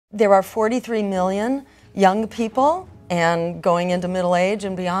There are 43 million young people and going into middle age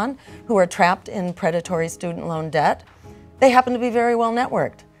and beyond who are trapped in predatory student loan debt. They happen to be very well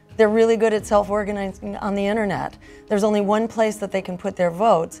networked. They're really good at self-organizing on the internet. There's only one place that they can put their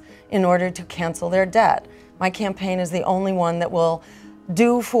votes in order to cancel their debt. My campaign is the only one that will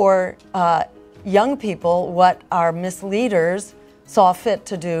do for young people what our misleaders saw fit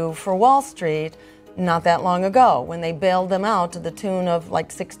to do for Wall Street not that long ago, when they bailed them out to the tune of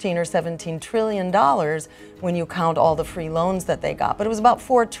like 16 or 17 trillion dollars when you count all the free loans that they got. But it was about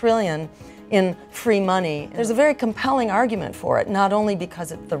 4 trillion in free money. There's a very compelling argument for it, not only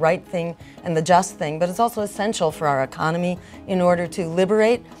because it's the right thing and the just thing, but it's also essential for our economy in order to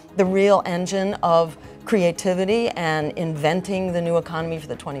liberate the real engine of creativity and inventing the new economy for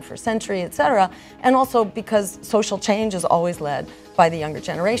the 21st century, etc. And also because social change is always led by the younger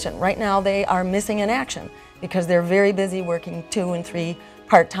generation. Right now they are missing in action because they're very busy working 2 and 3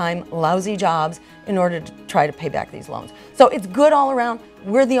 part-time lousy jobs in order to try to pay back these loans. So it's good all around.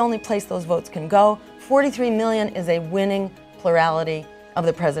 We're the only place those votes can go. 43 million is a winning plurality of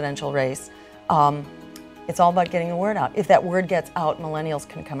the presidential race. It's all about getting the word out. If that word gets out, millennials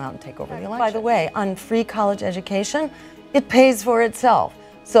can come out and take over the election. By the way, on free college education, it pays for itself.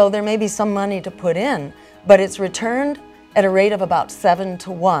 So there may be some money to put in, but it's returned at a rate of about 7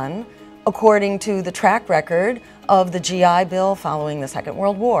 to 1, according to the track record of the GI Bill following the Second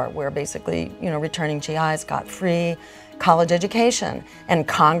World War, where basically, returning GIs got free college education. And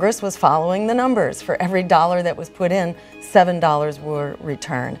Congress was following the numbers. For every dollar that was put in, $7 were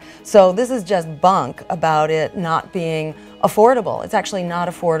returned. So this is just bunk about it not being affordable. It's actually not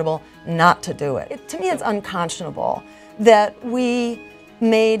affordable not to do it. To me, it's unconscionable that we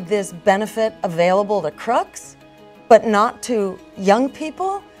made this benefit available to crooks, but not to young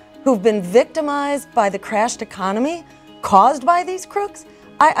people who've been victimized by the crashed economy caused by these crooks.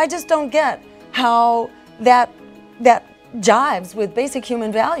 I just don't get how that jives with basic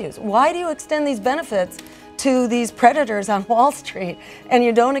human values. Why do you extend these benefits to these predators on Wall Street and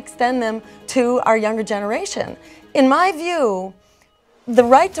you don't extend them to our younger generation? In my view, the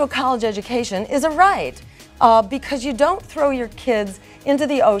right to a college education is a right because you don't throw your kids into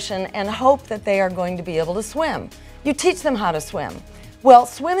the ocean and hope that they are going to be able to swim. You teach them how to swim. Well,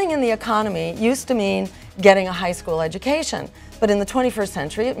 swimming in the economy used to mean getting a high school education, but in the 21st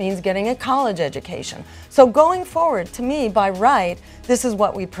century it means getting a college education. So going forward, to me, by right, this is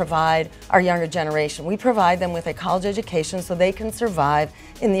what we provide our younger generation. We provide them with a college education so they can survive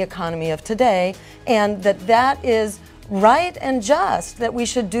in the economy of today, and that is right and just that we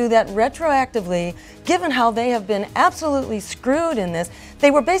should do that retroactively, given how they have been absolutely screwed in this. They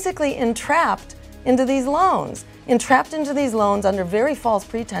were basically entrapped into these loans under very false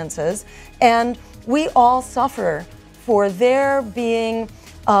pretenses, and we all suffer for their being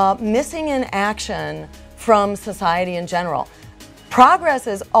missing in action from society in general. Progress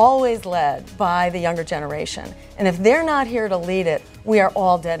is always led by the younger generation, and if they're not here to lead it, we are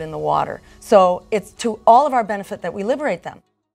all dead in the water. So it's to all of our benefit that we liberate them.